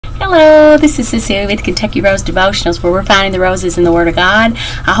Hello, this is Cecilia with Kentucky Rose Devotionals, where we're finding the roses in the Word of God.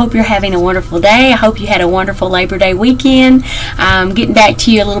 I hope you're having a wonderful day. I hope you had a wonderful Labor Day weekend. Getting back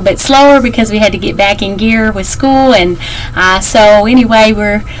to you a little bit slower because we had to get back in gear with school, and so anyway,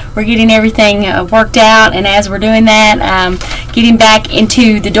 we're getting everything worked out, and as we're doing that, getting back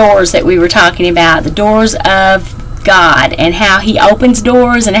into the doors that we were talking about, the doors of God and how He opens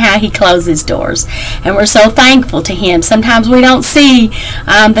doors and how He closes doors, and we're so thankful to Him. Sometimes we don't see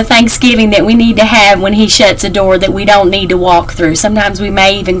the thanksgiving that we need to have when He shuts a door that we don't need to walk through. Sometimes we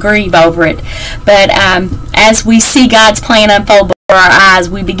may even grieve over it, but as we see God's plan unfold before our eyes,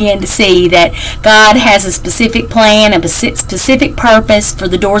 we begin to see that God has a specific plan, a specific purpose for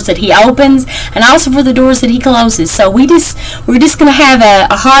the doors that He opens and also for the doors that He closes. So we're just going to have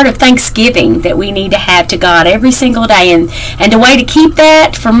a heart of thanksgiving that we need to have to God every single day, and the way to keep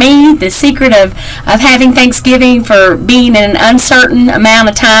that, for me, the secret of having thanksgiving, for being in an uncertain amount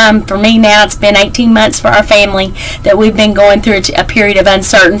of time, for me now it's been 18 months for our family that we've been going through a period of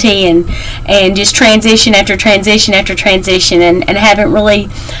uncertainty and just transition after transition after transition, and haven't really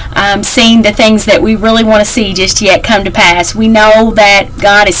seen the things that we really want to see just yet come to pass. We know that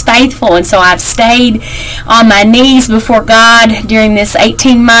God is faithful, and so I've stayed on my knees before God during this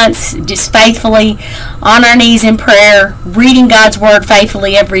 18 months, just faithfully on our knees in prayer, reading God's Word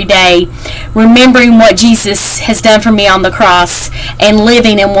faithfully every day, remembering what Jesus has done for me on the cross, and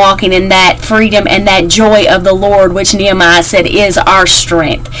living and walking in that freedom and that joy of the Lord, which Nehemiah said is our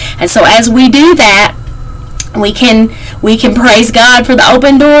strength. And so as we do that, we can praise God for the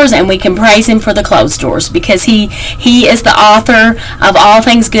open doors, and we can praise Him for the closed doors, because He is the author of all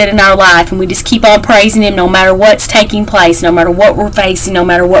things good in our life, and we just keep on praising Him no matter what's taking place, no matter what we're facing, no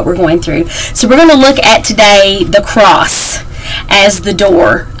matter what we're going through. So we're going to look at today the cross as the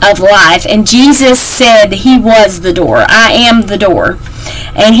door of life, and Jesus said He was the door. I am the door,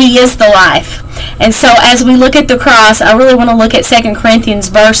 and He is the life. And so as we look at the cross, I really want to look at 2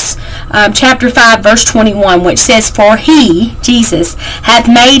 Corinthians chapter 5, verse 21, which says, "For He, Jesus, hath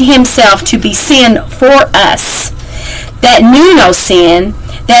made Himself to be sin for us, that knew no sin,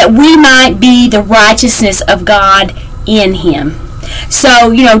 that we might be the righteousness of God in Him."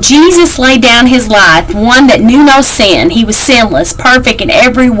 So, Jesus laid down His life, one that knew no sin. He was sinless, perfect in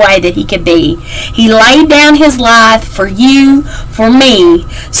every way that He could be. He laid down His life for you, for me,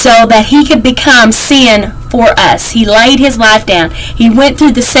 so that He could become sin for us. He laid His life down. He went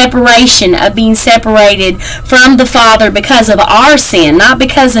through the separation of being separated from the Father because of our sin, not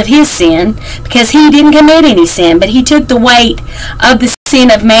because of His sin, because He didn't commit any sin, but He took the weight of the sin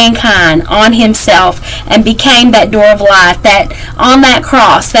of mankind on Himself and became that door of life. That on that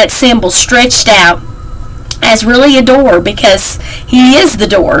cross, that symbol stretched out as really a door, because He is the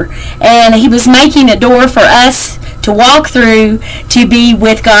door, and He was making a door for us to walk through to be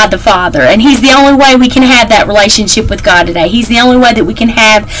with God the Father. And He's the only way we can have that relationship with God today. He's the only way that we can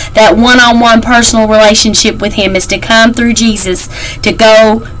have that one-on-one personal relationship with Him, is to come through Jesus, to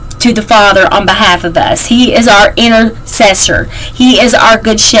go to the Father on behalf of us. He is our intercessor. He is our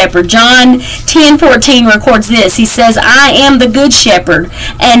good shepherd. John 10:14 records this. He says, "I am the good shepherd,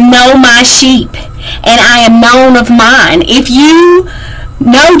 and know my sheep, and I am known of mine." If you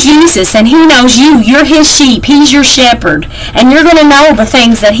know Jesus and He knows you, you're His sheep. He's your shepherd, and you're going to know the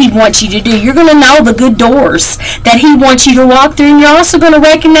things that He wants you to do. You're going to know the good doors that He wants you to walk through, and you're also going to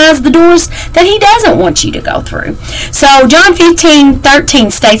recognize the doors that He doesn't want you to go through. So John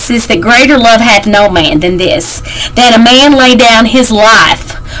 15:13 states this, that greater love hath no man than this, that a man lay down his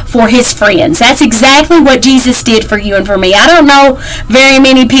life for his friends. That's exactly what Jesus did for you and for me. I don't know very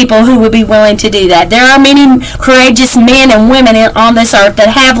many people who would be willing to do that. There are many courageous men and women on this earth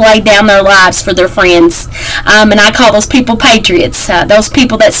that have laid down their lives for their friends, and I call those people patriots. Those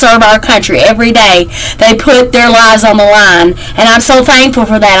people that serve our country every day. They put their lives on the line, and I'm so thankful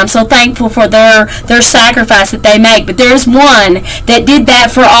for that. I'm so thankful for their sacrifice that they make. But there's one that did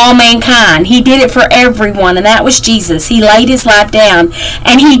that for all mankind. He did it for everyone, and that was Jesus. He laid His life down,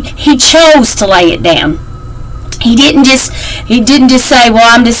 and he chose to lay it down. He didn't just say, well,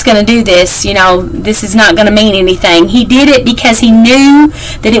 I'm just going to do this, this is not going to mean anything. He did it because He knew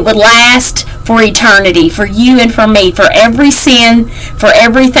that it would last for eternity, for you and for me, for every sin, for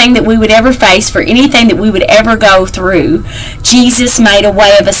everything that we would ever face, for anything that we would ever go through. Jesus made a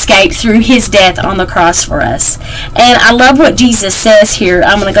way of escape through His death on the cross for us. And I love what Jesus says here.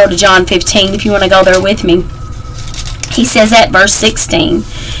 I'm going to go to John 15 if you want to go there with me. He says at verse 16,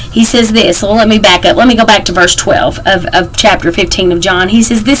 he says this. Well, let me back up. Let me go back to verse 12 of chapter 15 of John. He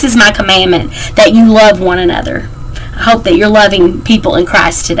says, "This is my commandment, that you love one another. I hope that you're loving people in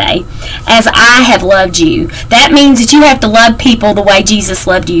Christ today as I have loved you. That means that you have to love people the way Jesus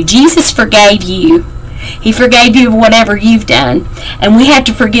loved you. Jesus forgave you. He forgave you of whatever you've done. And we have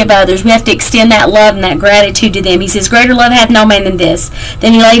to forgive others. We have to extend that love and that gratitude to them. He says, greater love hath no man than this,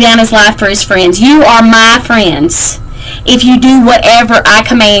 than he lay down his life for his friends. You are my friends if you do whatever I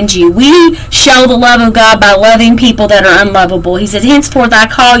command you. We show the love of God by loving people that are unlovable. He says, henceforth I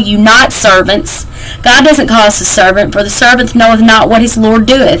call you not servants. God doesn't call us a servant, for the servant knoweth not what his Lord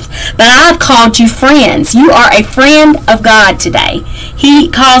doeth. But I have called you friends. You are a friend of God today. He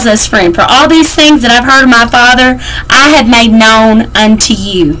calls us friend. For all these things that I've heard of my Father, I have made known unto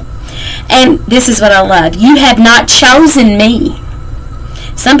you. And this is what I love. You have not chosen me.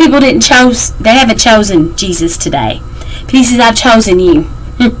 Some people they haven't chosen Jesus today. But he says, I've chosen you.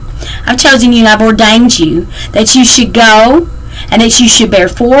 I've chosen you and I've ordained you that you should go and that you should bear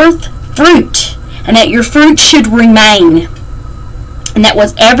forth fruit and that your fruit should remain. And that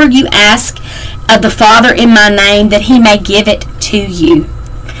whatever you ask of the Father in my name, that he may give it to you.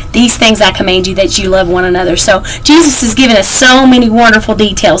 These things I command you, that you love one another. So Jesus has given us so many wonderful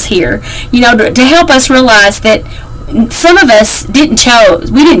details here, to help us realize that some of us we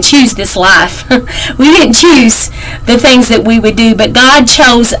didn't choose this life. We didn't choose the things that we would do, but God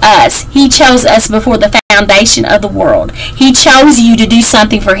chose us. He chose us before the foundation of the world. He chose you to do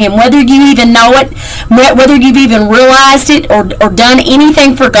something for him, whether you even know it, whether you've even realized it or done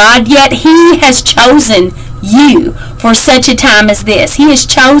anything for God yet. He has chosen you for such a time as this. He has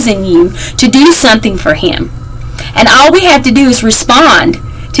chosen you to do something for him. And all we have to do is respond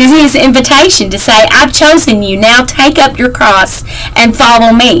to his invitation to say, I've chosen you. Now take up your cross and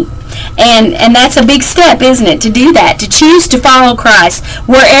follow me. And that's a big step, isn't it, to do that, to choose to follow Christ,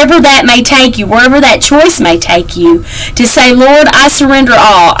 wherever that may take you, wherever that choice may take you, to say, Lord, I surrender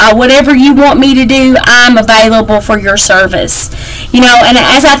all. Whatever you want me to do, I'm available for your service. And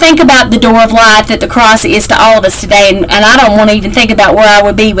as I think about the door of life that the cross is to all of us today, and I don't want to even think about where I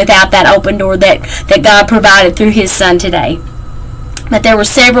would be without that open door that God provided through his Son today. But there were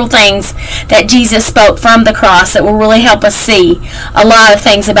several things that Jesus spoke from the cross that will really help us see a lot of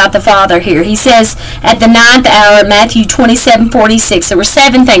things about the Father here. He says at the 9th hour, Matthew 27:46, there were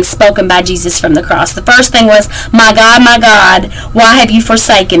 7 things spoken by Jesus from the cross. The first thing was, my God, why have you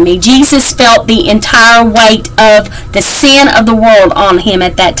forsaken me? Jesus felt the entire weight of the sin of the world on him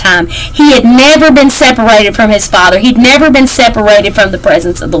at that time. He had never been separated from his Father. He'd never been separated from the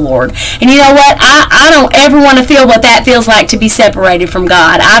presence of the Lord. And you know what? I don't ever want to feel what that feels like, to be separated from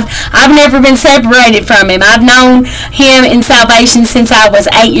God. I've never been separated from him. I've known him in salvation since I was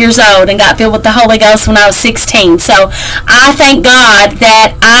 8 years old and got filled with the Holy Ghost when I was 16. So I thank God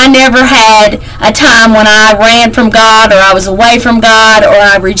that I never had a time when I ran from God, or I was away from God, or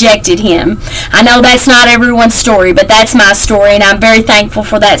I rejected him. I know that's not everyone's story, but that's my story, and I'm very thankful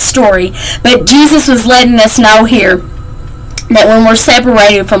for that story. But Jesus was letting us know here that when we're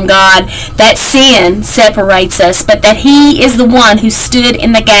separated from God, that sin separates us, but that he is the one who stood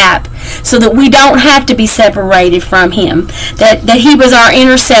in the gap so that we don't have to be separated from him, that he was our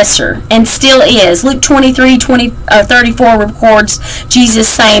intercessor and still is. Luke 23:34 records Jesus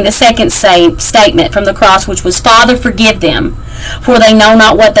saying the second statement from the cross, which was, Father, forgive them, for they know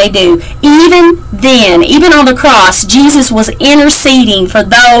not what they do. Even then, even on the cross, Jesus was interceding for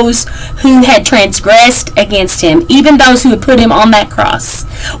those who had transgressed against him, even those who had put him on that cross.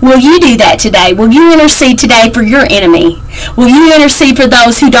 Will you do that today? Will you intercede today for your enemy? Will you intercede for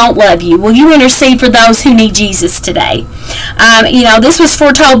those who don't love you? Will you intercede for those who need Jesus today? This was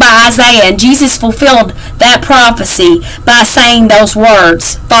foretold by Isaiah, and Jesus fulfilled that prophecy by saying those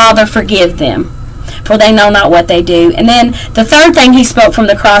words, Father, forgive them, for they know not what they do. And then the third thing he spoke from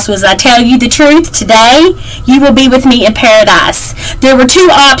the cross was, I tell you the truth, today you will be with me in paradise. There were 2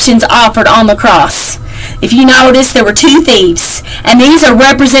 options offered on the cross. If you notice, there were 2 thieves, and these are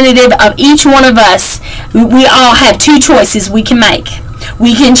representative of each one of us. We all have 2 choices we can make.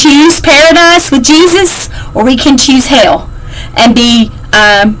 We can choose paradise with Jesus, or we can choose hell and be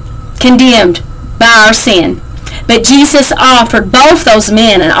condemned by our sin. But Jesus offered both those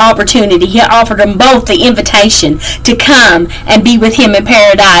men an opportunity. He offered them both the invitation to come and be with him in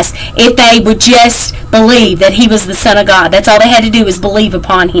paradise if they would just believe that he was the Son of God. That's all they had to do, was believe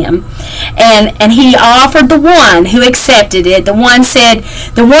upon him. And he offered the one who accepted it. The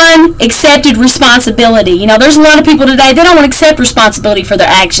one accepted responsibility. There's a lot of people today, they don't want to accept responsibility for their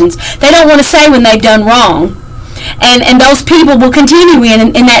actions. They don't want to say when they've done wrong. And those people will continue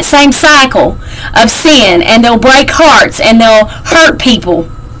in that same cycle of sin, and they'll break hearts, and they'll hurt people.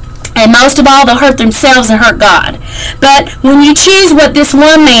 And most of all, they'll hurt themselves and hurt God. But when you choose what this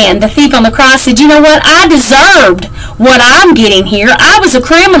one man, the thief on the cross, said, you know what, I deserved what I'm getting here. I was a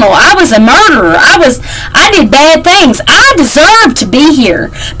criminal. I was a murderer. I did bad things. I deserved to be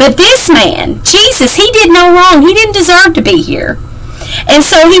here. But this man, Jesus, he did no wrong. He didn't deserve to be here. And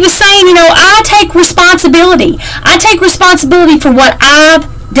so he was saying, you know, I take responsibility. I take responsibility for what I've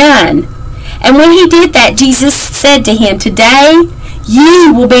done. And when he did that, Jesus said to him, today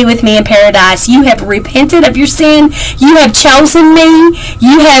you will be with me in paradise. You have repented of your sin. You have chosen me.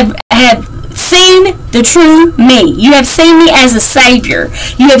 You have seen the true me. You have seen me as a Savior.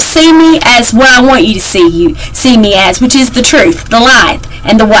 You have seen me as what I want you to see me as, which is the truth, the life,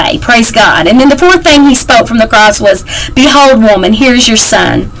 and the way. Praise God. And then the fourth thing he spoke from the cross was, behold, woman, here's your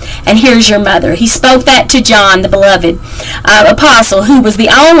son, and here's your mother. He spoke that to John, the beloved apostle, who was the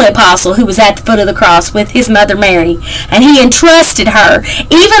only apostle who was at the foot of the cross with his mother Mary. And he entrusted her.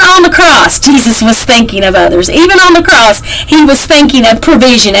 Even on the cross, Jesus was thinking of others. Even on the cross, he was thinking of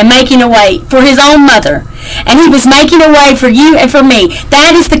provision and making a way for his own mother. And he was making a way for you and for me.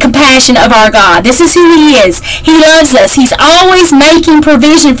 That is the compassion of our God. This is who he is. He loves us. He's always making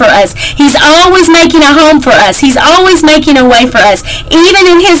provision for us. He's always making a home for us. He's always making a way for us. Even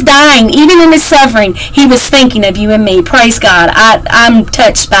in his dying, even in his suffering, he was thinking of you and me. Praise God. I'm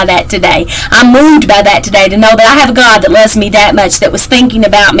touched by that today. I'm moved by that today, to know that I have a God that loves me that much, that was thinking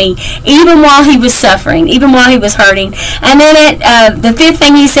about me even while he was suffering, even while he was hurting. And then the fifth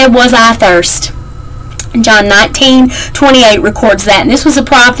thing he said was, I thirst. John 19:28 records that. And this was a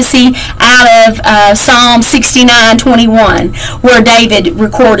prophecy out of Psalm 69:21, where David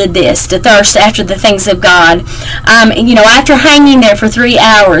recorded this, to thirst after the things of God. You know, after hanging there for 3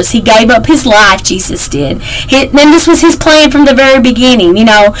 hours, he gave up his life, Jesus did. Then this was his plan from the very beginning, you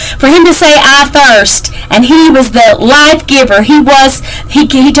know, for him to say, I thirst, and he was the life giver. He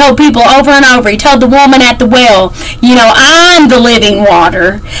told people over and over, he told the woman at the well, you know, I'm the living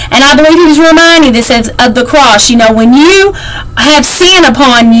water. And I believe he was reminding this of the cross. You know, when you have sin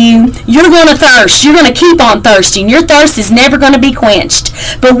upon you, you're going to thirst. You're going to keep on thirsting. Your thirst is never going to be quenched.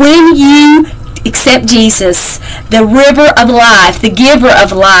 But when you accept Jesus, the river of life, the giver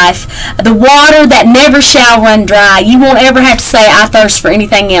of life, the water that never shall run dry, you won't ever have to say, I thirst for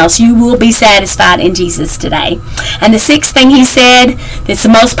anything else. You will be satisfied in Jesus today. And the sixth thing he said, it's the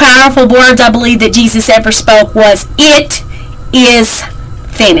most powerful words I believe that Jesus ever spoke, was, it is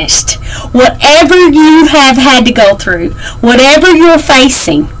finished. Whatever you have had to go through, whatever you're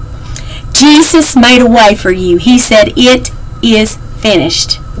facing, Jesus made a way for you. He said, it is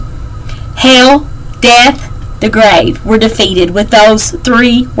finished. Hell, death, the grave were defeated with those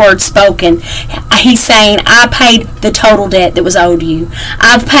 3 words spoken. He's saying, I paid the total debt that was owed you.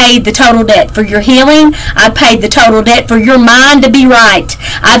 I've paid the total debt for your healing. I've paid the total debt for your mind to be right.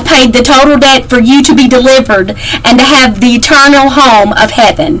 I've paid the total debt for you to be delivered and to have the eternal home of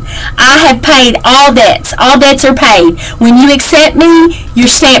heaven. I have paid all debts. All debts are paid. When you accept me, you're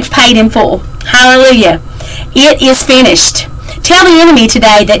stamped paid in full. Hallelujah. It is finished. Tell the enemy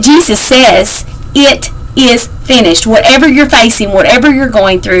today that Jesus says, it is finished. Whatever you're facing, whatever you're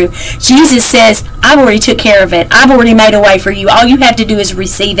going through, Jesus says, I've already took care of it. I've already made a way for you. All you have to do is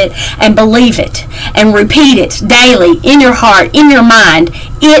receive it and believe it and repeat it daily in your heart, in your mind.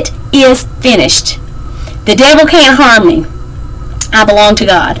 It is finished. The devil can't harm me. I belong to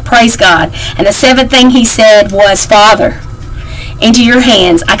God. Praise God. And the seventh thing he said was, Father, into your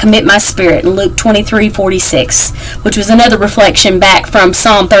hands I commit my spirit, in Luke 23:46, which was another reflection back from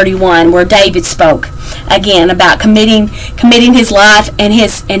Psalm 31, where David spoke again about committing his life and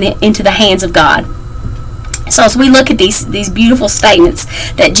into the hands of God. So as we look at these beautiful statements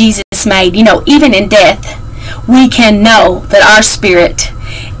that Jesus made, you know, even in death, we can know that our spirit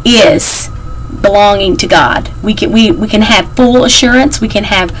is belonging to God. We can have full assurance. We can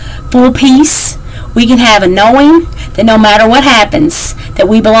have full peace. We can have a knowing that no matter what happens, that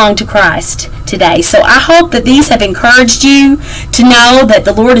we belong to Christ today. So I hope that these have encouraged you to know that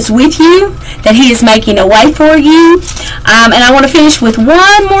the Lord is with you, that he is making a way for you. And I want to finish with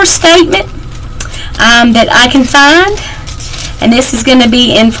one more statement that I can find. And this is going to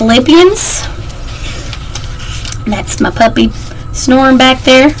be in Philippians. That's my puppy snoring back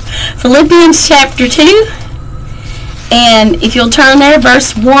there. Philippians chapter 2. And if you'll turn there,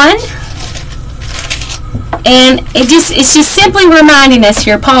 verse 1. And it's just simply reminding us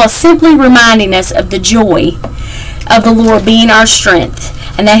here, Paul is simply reminding us of the joy of the Lord being our strength,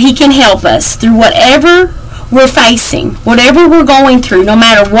 and that he can help us through whatever we're facing, whatever we're going through, no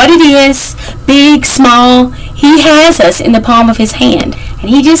matter what it is, big, small. He has us in the palm of his hand. And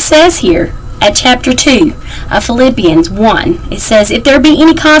he just says here, at chapter 2 of Philippians 1. It says, "If there be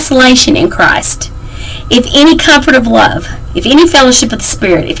any consolation in Christ, if any comfort of love, if any fellowship of the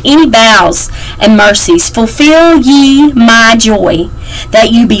Spirit, if any vows and mercies, fulfill ye my joy,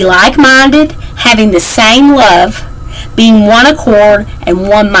 that you be like-minded, having the same love, being one accord and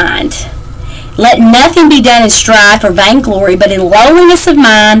one mind. Let nothing be done in strife or vainglory, but in lowliness of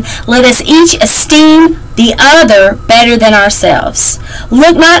mind, let us each esteem the other better than ourselves.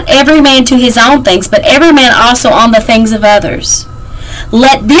 Look not every man to his own things, but every man also on the things of others.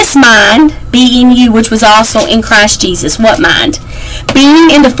 Let this mind be in you, which was also in Christ Jesus." What mind? "Being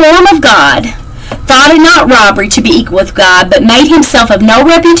in the form of God, thought it not robbery to be equal with God, but made himself of no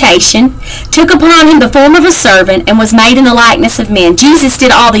reputation, took upon him the form of a servant, and was made in the likeness of men." Jesus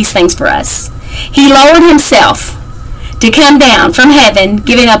did all these things for us. He lowered himself to come down from heaven,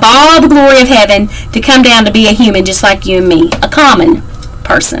 giving up all the glory of heaven, to come down to be a human just like you and me, a common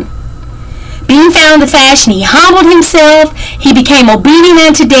person. Being found in the fashion, he humbled himself. He became obedient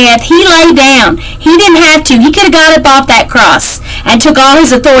unto death. He lay down. He didn't have to. He could have got up off that cross and took all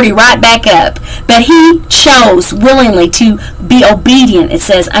his authority right back up. But he chose willingly to be obedient, it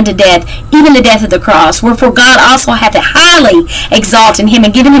says, unto death, even the death of the cross. Wherefore God also hath highly exalted him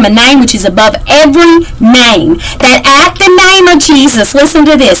and given him a name which is above every name, that at the name of Jesus, listen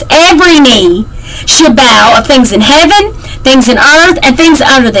to this, every knee should bow, of things in heaven, things in earth, and things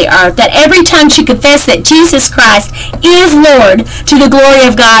under the earth, that every tongue should confess that Jesus Christ is Lord, to the glory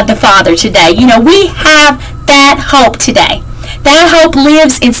of God the Father today. You know, we have that hope today. That hope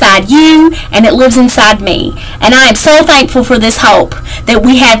lives inside you, and it lives inside me. And I am so thankful for this hope that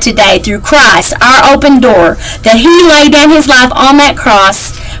we have today through Christ, our open door, that he laid down his life on that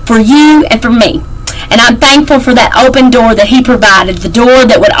cross for you and for me. And I'm thankful for that open door that he provided, the door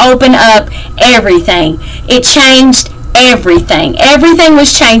that would open up everything. It changed everything. Everything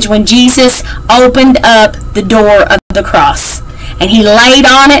was changed when Jesus opened up the door of the cross. And he laid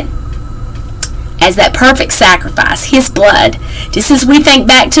on it as that perfect sacrifice, his blood. Just as we think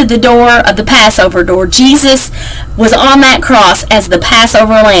back to the door of the Passover door, Jesus was on that cross as the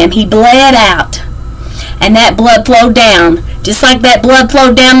Passover lamb. He bled out, and that blood flowed down. Just like that blood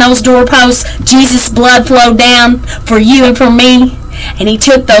flowed down those doorposts, Jesus' blood flowed down for you and for me. And he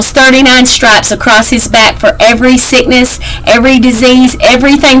took those 39 stripes across his back for every sickness, every disease,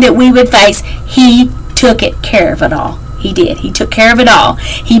 everything that we would face. He took care of it all. He did. He took care of it all.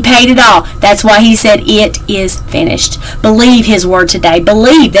 He paid it all. That's why he said, "It is finished." Believe his word today.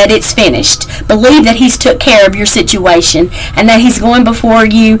 Believe that it's finished. Believe that he's took care of your situation, and that he's going before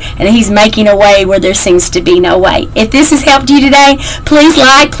you, and he's making a way where there seems to be no way. If this has helped you today, please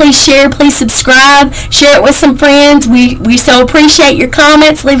like, please share, please subscribe. Share it with some friends. We so appreciate your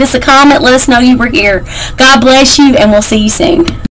comments. Leave us a comment. Let us know you were here. God bless you, and we'll see you soon.